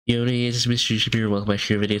Yo, this is Mr. Shabir. Welcome back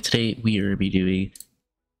to your video. Today we are going to be doing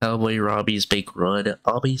Cowboy Robby'S Bake Run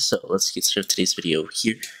obby. So let's get started with today's video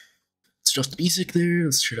here. Let's drop the music there.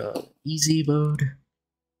 Let's turn on easy mode.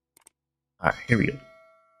 Alright, here we go.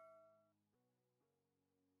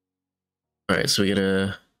 Alright, so we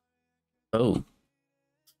gotta... Oh.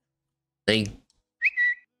 Dang.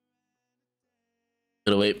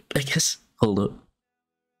 Gotta wait, I guess. Hold up.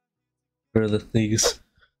 Where are the things?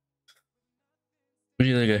 What do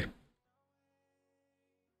you think, guy?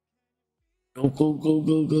 Go, go, go,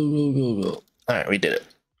 go, go, go, go, go. Alright, we did it.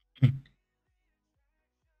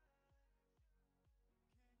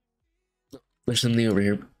 There's something over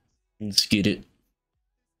here. Let's get it.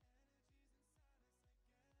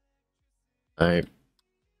 Alright.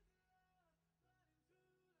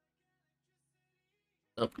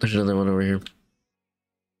 Oh, there's another one over here.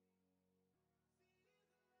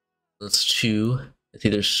 That's 2. I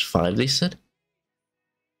think there's 5, they said.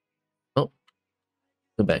 Oh.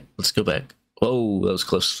 Go back. Let's go back. Whoa, that was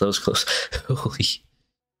close. That was close. Holy.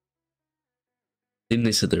 Didn't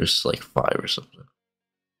they said there's like 5 or something? I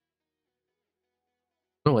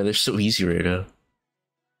don't know why they're so easy right now.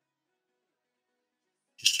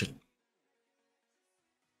 Just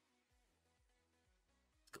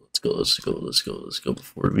let's go, let's go, let's go, let's go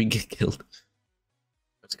before we get killed.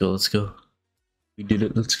 Let's go, let's go. We did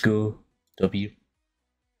it, let's go. W.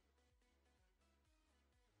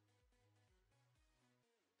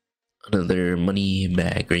 Another money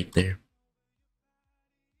bag right there.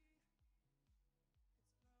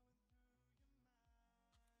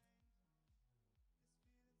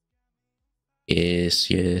 Yes,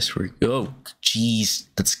 yes, we're... Oh, jeez,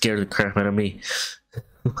 that scared the crap out of me.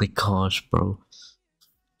 Oh my gosh, bro.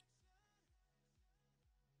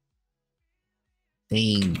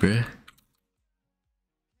 Dang, bruh.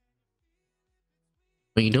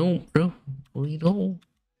 What you don't, bro? What you don't?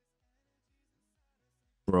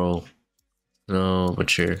 Bro. No,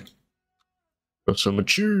 mature. Bro, so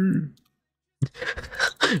mature.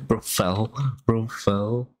 Bro fell. Bro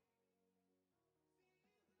fell.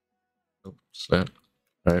 Oh, snap.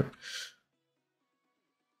 Alright.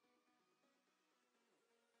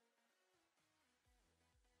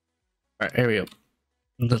 Alright, here we go.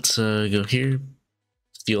 Let's go here.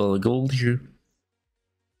 Steal all the gold here.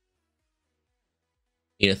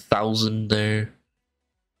 Need 1,000 there.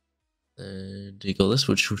 And to go this,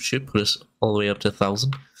 which should put us all the way up to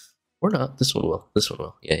 1,000. Or not. This one will. This one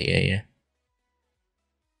will. Yeah, yeah, yeah.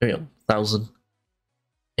 There we go. 1,000.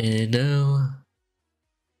 And now...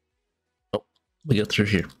 Oh, we got through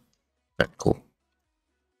here. Alright, cool.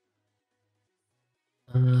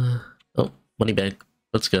 Oh, money bag.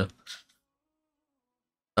 Let's go.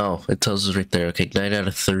 Oh, it tells us right there. Okay, 9 out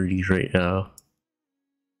of 30 right now.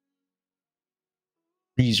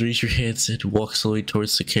 Please raise your hands and walk slowly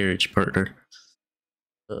towards the carriage, partner.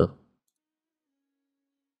 Uh-oh.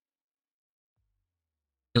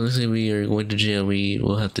 Unless we are going to jail, we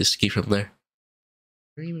will have to escape from there.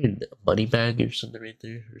 Is there even a money bag or something right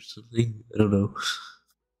there? Or something? I don't know.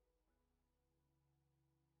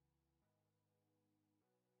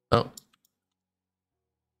 Oh.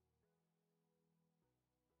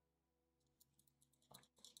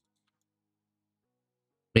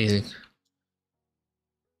 Amazing.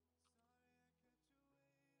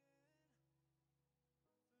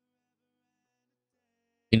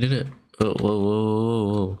 You did it. Oh, whoa, whoa,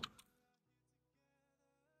 whoa, whoa.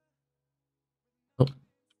 Oh.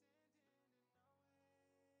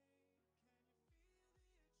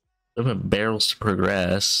 There are barrels to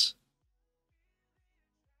progress.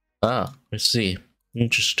 Ah, I see.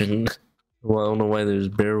 Interesting. Well, I don't know why there's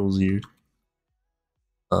barrels here.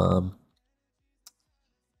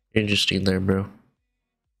 Interesting there, bro.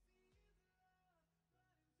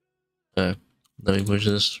 Let me push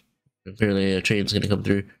this. Apparently a train's gonna come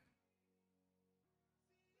through.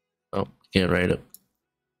 Oh, can't ride it.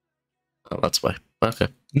 Oh, that's why. Okay.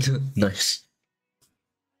 Nice.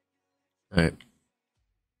 Alright.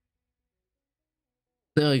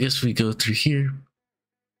 Now I guess we go through here.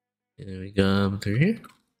 And then we come through here.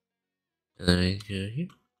 And then we go here.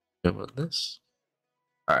 Come on this.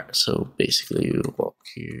 Alright, so basically we walk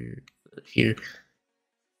here, here.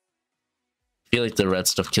 I feel like the red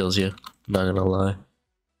stuff kills you. I'm not gonna lie.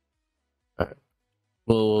 Alright.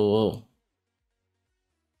 Whoa, whoa, whoa.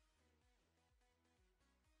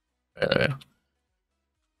 Alright, there we go.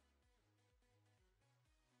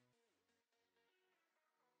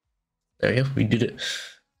 There we go, we did it.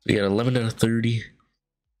 We got 11 out of 30.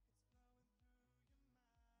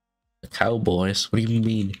 The Cowboys? What do you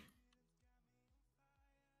mean? Is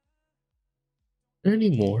there any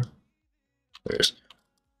more? There's...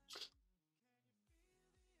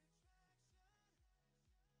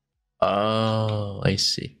 Oh, I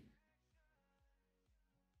see.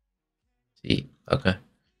 See, okay.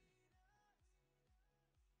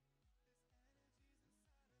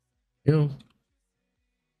 You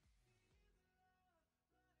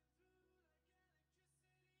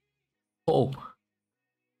oh,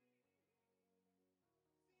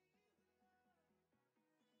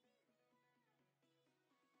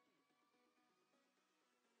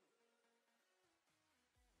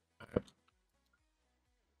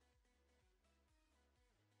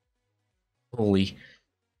 holy.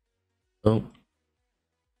 Oh,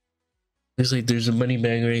 there's a money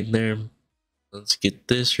bag right there. Let's get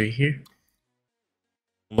this right here.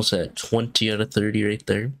 Almost at 20 out of 30 right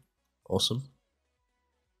there. Awesome.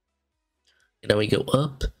 And now we go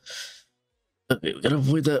up. Okay, we gotta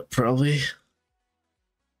avoid that probably.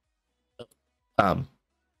 Um,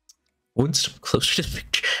 one step closer to the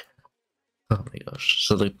picture. Oh my gosh.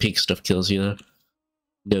 So the pink stuff kills you though.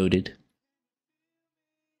 Noted.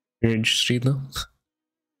 Very interesting though.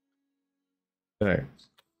 Alright.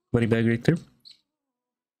 Money bag right there.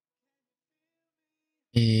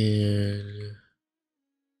 And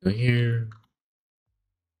go here.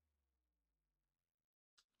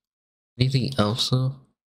 Anything else though?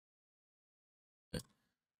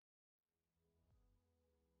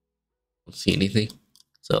 Don't see anything.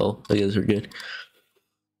 So I guess we're good.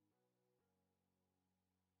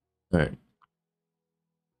 Alright.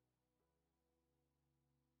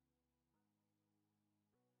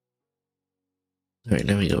 Alright,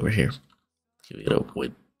 now we go over here. Okay, we gotta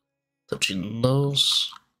avoid touching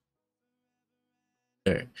those.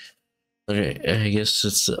 Alright. Okay, I guess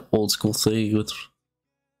it's the old school thing with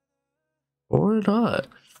or not.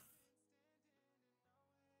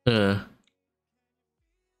 Oh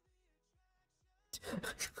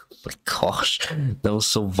my gosh, that was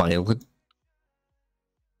so violent.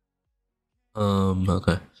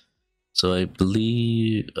 Okay. So I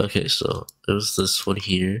believe okay, so there's this one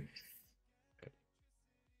here.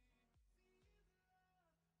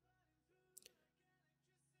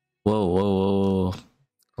 Whoa, whoa, whoa, whoa.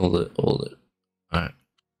 Hold it, hold it. Alright.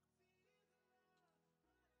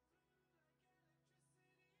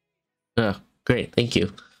 Yeah, great, thank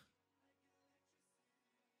you.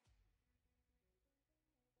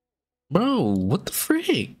 Bro, what the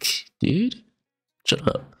frick? Dude? Shut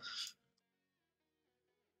up.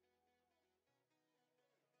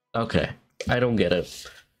 Okay. I don't get it.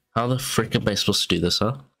 How the frick am I supposed to do this,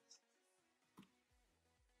 huh?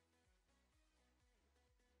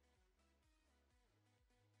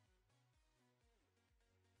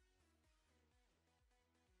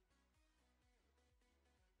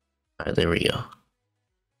 Alright, there we go.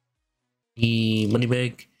 The money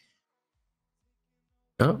bag.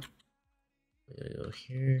 Oh. We gotta go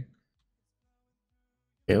here.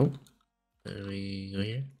 Nope. Then we go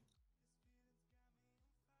here.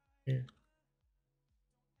 Here.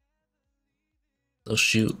 Oh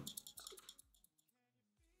shoot.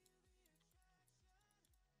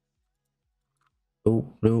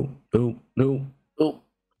 No, no, no, no, no.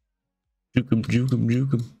 Juke him, juke him,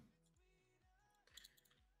 juke him.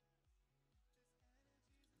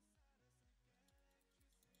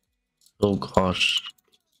 Oh gosh.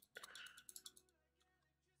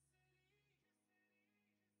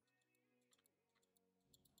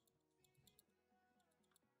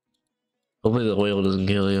 Hopefully the oil doesn't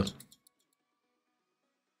kill you.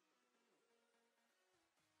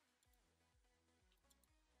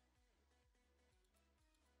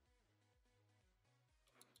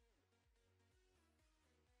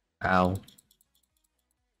 Ow.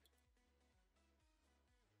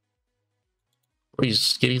 Oh,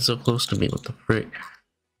 he's getting so close to me. What the frick?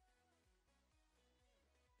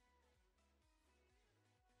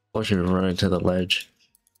 I should run into the ledge.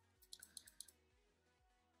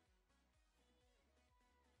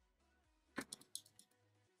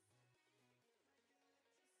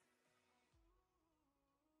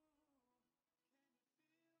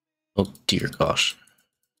 Oh dear gosh.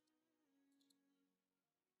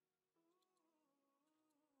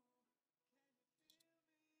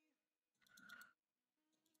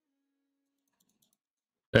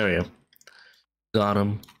 There we go. Got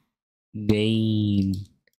him. Gain.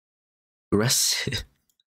 Aggressive.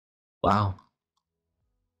 Wow.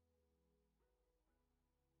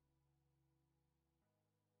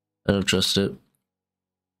 I don't trust it.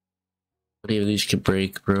 Any of these can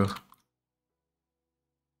break, bro.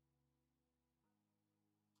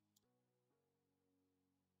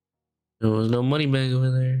 There was no money bag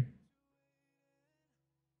over there.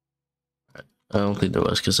 I don't think there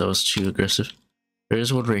was because I was too aggressive. There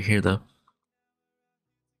is one right here though.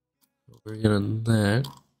 We're gonna that.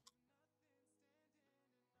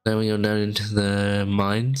 Then we go down into the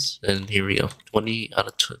mines, and here we go. 20 out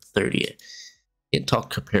of 30. Can't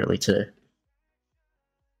talk apparently today.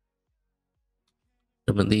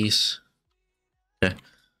 Some of these. Okay.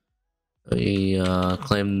 We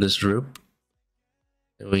climb this rope.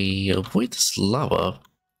 And we avoid this lava,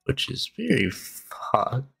 which is very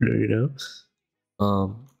hot, you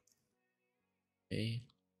know? Okay.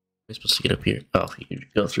 We're supposed to get up here. Oh, you can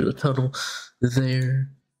go through the tunnel there.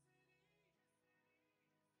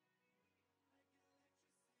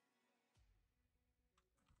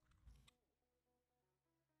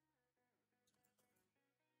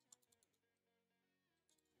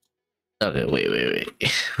 Okay, wait.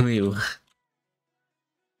 Wait,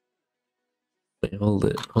 hold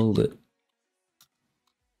it.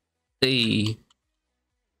 Hey.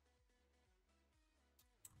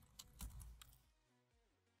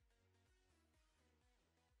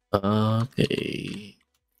 Okay.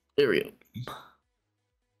 There we go.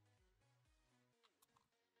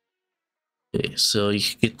 Okay, so you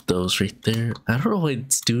can get those right there. I don't know why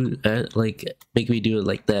it's doing like make me do it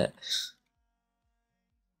like that.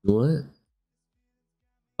 What?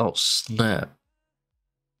 Oh snap.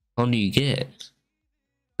 How do you get?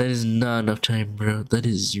 That is not enough time, bro. That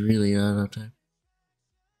is really not enough time.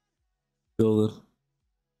 Go then.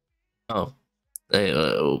 Oh.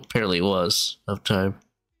 Apparently it was enough time.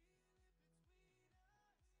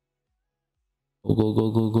 Go.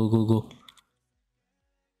 Go.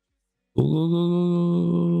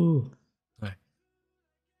 Alright.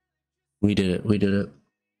 We did it.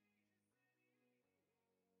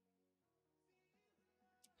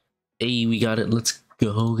 Hey, we got it. Let's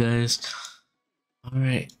go, guys.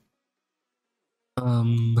 Alright.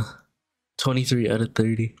 23 out of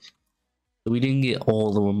 30. We didn't get all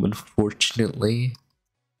of them, unfortunately.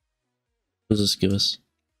 What does this give us?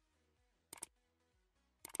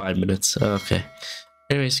 5 minutes. Okay.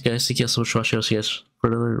 Anyways, guys, thank you so much for watching. I'll see you guys for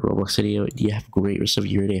another Roblox video. You have a great rest of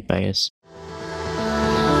your day. Bye, guys.